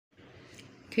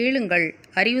கேளுங்கள்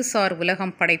அறிவுசார்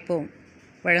உலகம் படைப்போம்.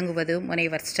 வழங்குவது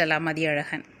முனைவர் Stella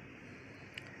Mathiyazhagan.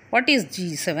 What is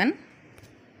G7?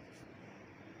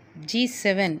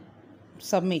 G7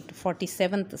 summit,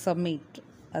 47th summit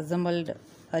assembled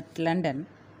at London.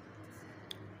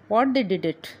 What they did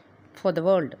it for the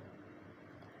world?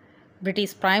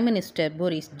 British Prime Minister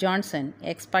Boris Johnson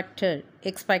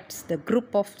expects the group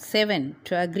of 7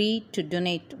 to agree to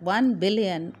donate 1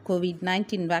 billion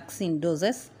COVID-19 vaccine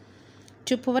doses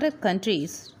to poorer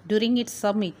countries during its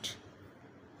summit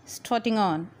starting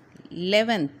on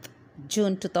 11th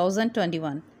June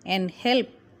 2021 and help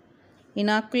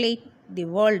inoculate the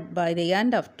world by the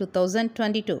end of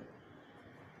 2022.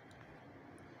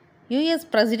 US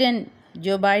President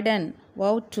Joe Biden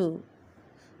vowed to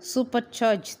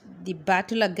supercharge the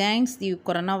battle against the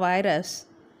coronavirus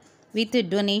with a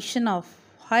donation of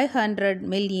 500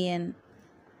 million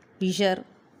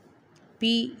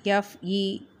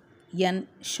PFEN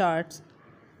shots.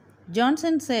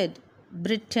 Johnson said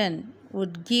Britain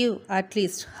would give at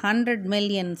least 100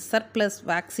 million surplus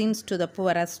vaccines to the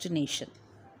poorest nation.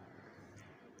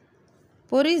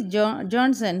 Boris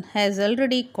Johnson has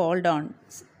already called on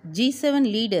G7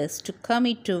 leaders to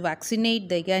commit to vaccinate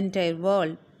the entire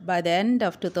world by the end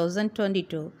of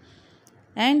 2022,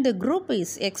 and the group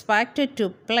is expected to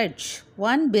pledge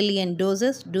 1 billion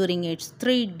doses during its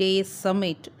 3-day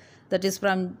summit, that is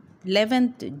from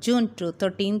 11th June to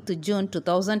 13th June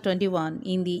 2021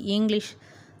 in the English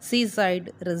seaside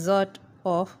resort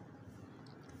of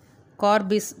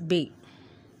Corbis Bay.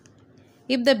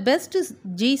 If the best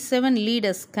G7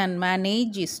 leaders can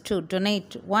manage is to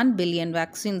donate 1 billion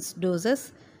vaccines doses,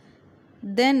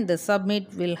 then the summit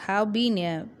will have been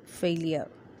a failure.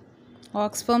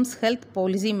 Oxfam's health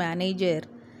policy manager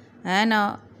Anna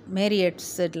Marriott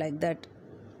said like that.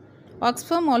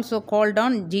 Oxfam also called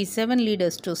on G7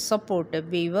 leaders to support a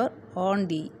waiver on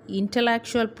the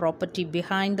intellectual property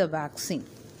behind the vaccine.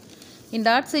 In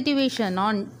that situation,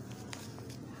 on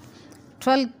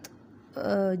 12th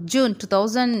June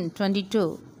 2022,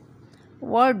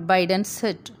 what Biden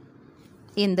said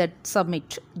in that summit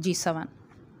G7.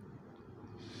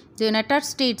 The United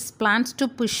States plans to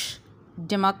push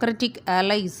Democratic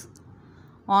allies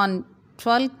on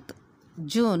 12th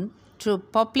June to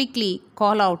publicly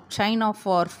call out China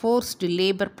for forced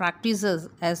labor practices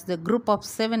as the group of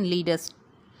 7 leaders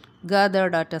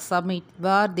gathered at a summit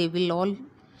where they will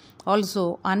also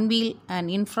unveil an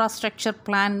infrastructure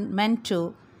plan meant to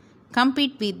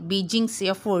compete with Beijing's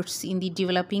efforts in the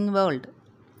developing world.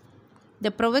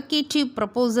 The provocative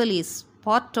proposal is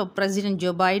part of President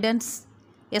Joe Biden's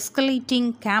escalating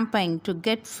campaign to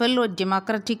get fellow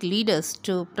Democratic leaders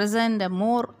to present a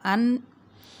more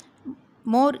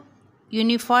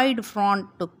unified front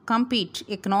to compete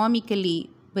economically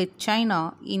with China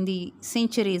in the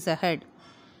centuries ahead.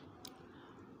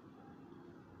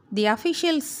 The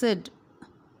officials said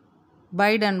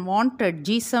Biden wanted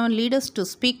G7 leaders to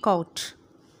speak out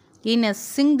in a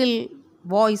single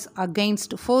voice against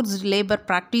forced labor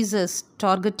practices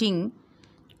targeting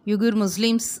Uyghur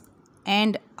Muslims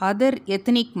and other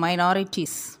ethnic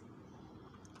minorities.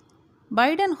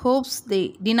 Biden hopes the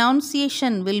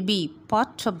denunciation will be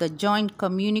part of the joint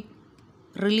communique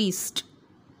released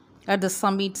at the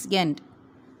summit's end,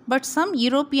 but some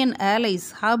European allies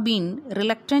have been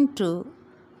reluctant to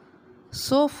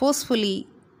so forcefully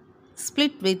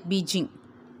split with Beijing.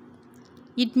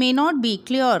 It may not be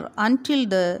clear until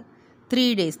the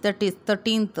 3 days, that is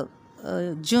 13th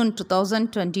June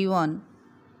 2021.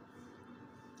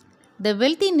 The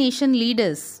wealthy nation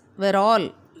leaders were all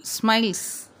smiles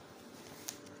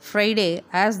Friday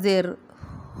as their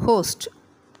host.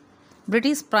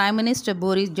 British Prime Minister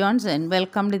Boris Johnson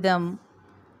welcomed them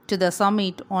to the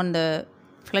summit on the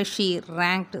fleshy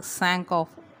ranked sank of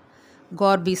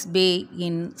Corbis Bay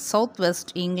in southwest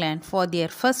England for their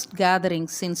first gathering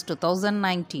since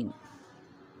 2019.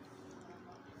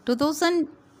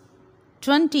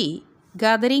 2020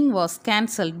 gathering was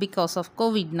cancelled because of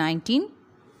COVID-19,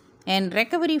 and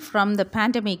recovery from the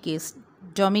pandemic is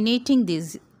dominating these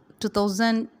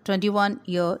 2021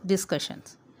 year discussions,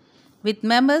 with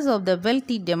members of the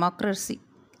wealthy democracy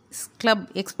club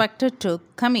expected to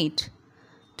commit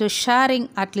to sharing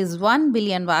at least 1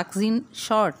 billion vaccine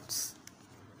shots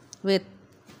with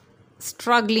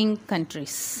struggling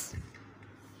countries.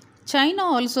 China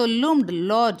also loomed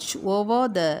large over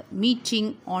the meeting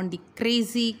on the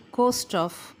crazy coast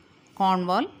of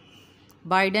Cornwall.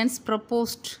 Biden's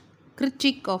proposed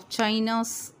critique of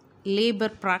China's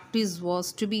labor practice was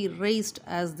to be raised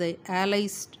as the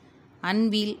allies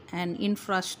unveil an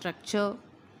infrastructure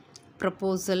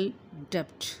proposal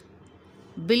dubbed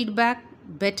Build Back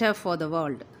Better for the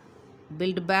World.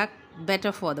 Build Back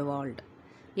Better for the World,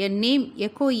 a name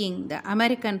echoing the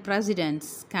American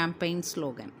president's campaign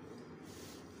slogan.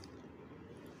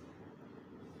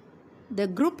 The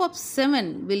group of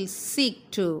seven will seek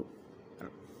to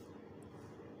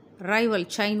rival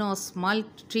China's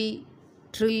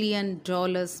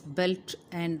multi-trillion-dollar Belt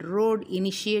and Road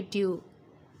Initiative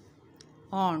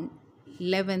on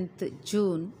 11th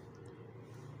June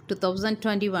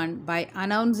 2021 by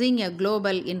announcing a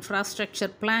global infrastructure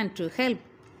plan to help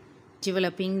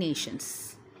developing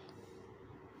nations.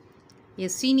 A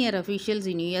senior official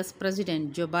in US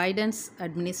President Joe Biden's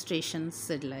administration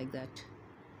said like that.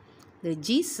 The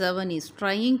G7 is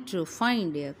trying to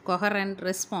find a coherent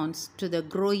response to the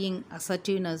growing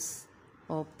assertiveness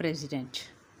of President.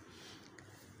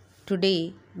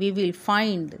 Today, we will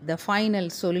find the final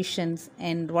solutions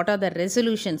and what are the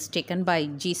resolutions taken by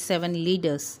G7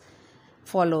 leaders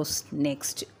follows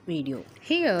next video.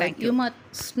 Here, you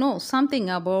must know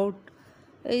something about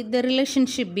the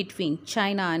relationship between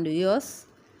China and US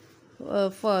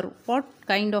for what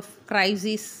kind of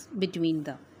crisis between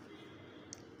them.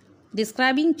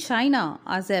 Describing China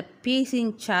as a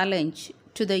pacing challenge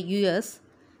to the US,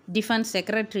 Defense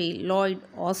Secretary Lloyd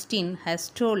Austin has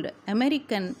told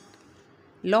American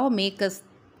lawmakers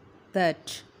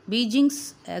that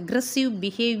Beijing's aggressive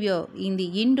behavior in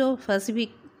the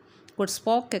Indo-Pacific could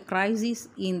spark a crisis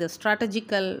in the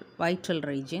strategical vital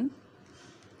region.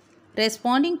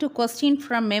 Responding to questions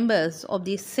from members of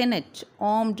the Senate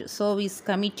Armed Services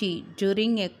Committee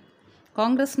during a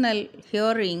congressional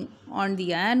hearing on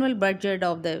the annual budget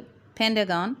of the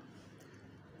Pentagon,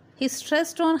 he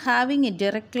stressed on having a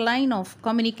direct line of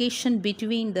communication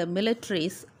between the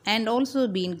militaries and also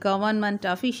being government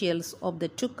officials of the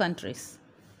two countries.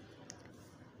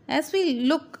 As we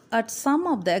look at some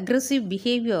of the aggressive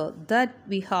behavior that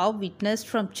we have witnessed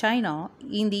from China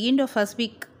in the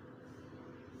Indo-Pacific,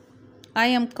 I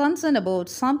am concerned about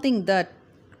something that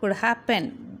could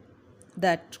happen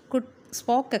that could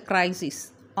spark a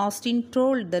crisis, Austin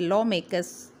told the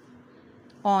lawmakers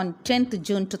on 10th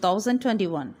June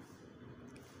 2021.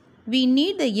 We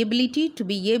need the ability to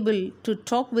be able to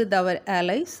talk with our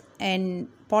allies and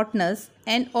partners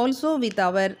and also with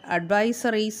our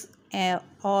adversaries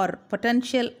or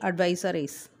potential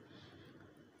adversaries.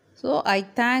 So I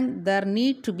think there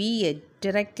need to be a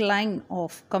direct line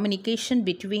of communication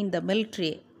between the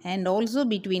military and also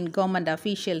between government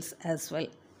officials as well.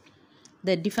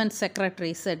 The Defense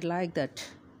Secretary said like that.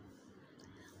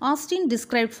 Austin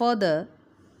described further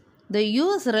the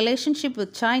US relationship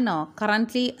with China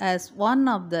currently as one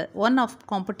of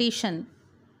competition.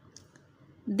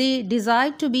 They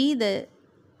desire to be the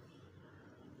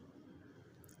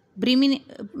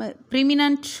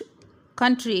preeminent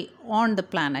country on the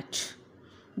planet.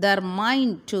 Their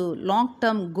mind to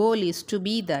long-term goal is to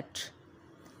be that.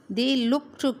 They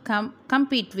look to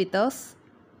compete with us,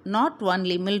 not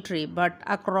only military but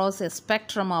across a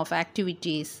spectrum of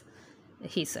activities,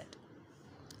 he said.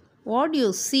 What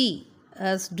you see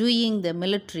us doing the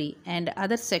military and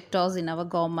other sectors in our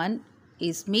government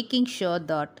is making sure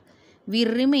that we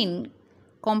remain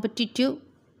competitive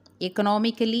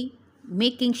economically,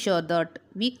 making sure that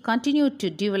we continue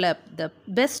to develop the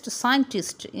best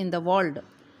scientists in the world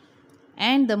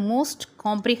and the most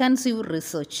comprehensive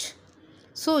research.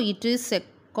 So it is a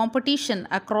competition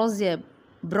across a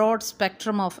broad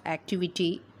spectrum of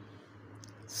activity,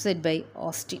 said by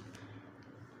Austin.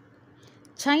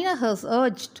 China has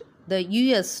urged the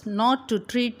US not to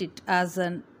treat it as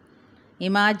an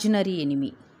imaginary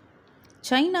enemy.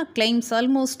 China claims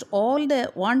almost all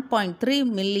the 1.3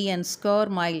 million square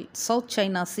mile South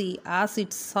China Sea as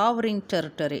its sovereign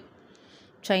territory.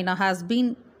 China has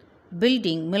been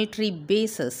building military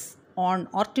bases on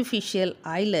artificial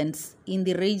islands in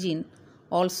the region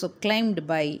also claimed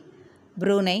by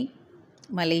Brunei,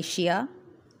 Malaysia,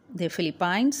 the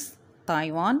Philippines,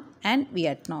 Taiwan and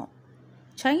Vietnam.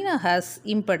 China has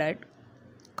impeded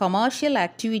commercial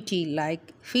activity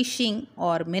like fishing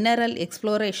or mineral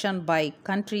exploration by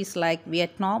countries like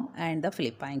Vietnam and the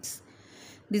Philippines.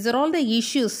 These are all the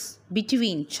issues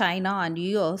between China and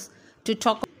US to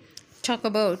talk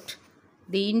about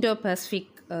the Indo-Pacific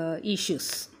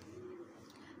issues.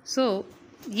 So,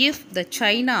 if the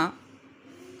China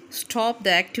stop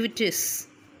the activities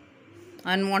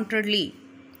unwantedly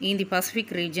in the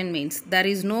Pacific region means there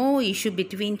is no issue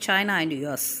between China and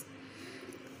US.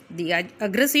 The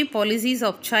aggressive policies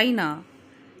of China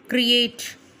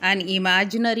create an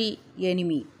imaginary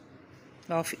enemy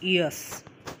of US.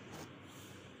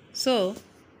 So,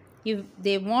 if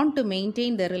they want to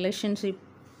maintain the relationship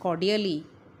cordially,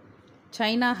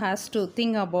 China has to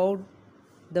think about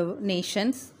the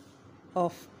nations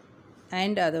of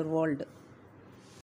and other world.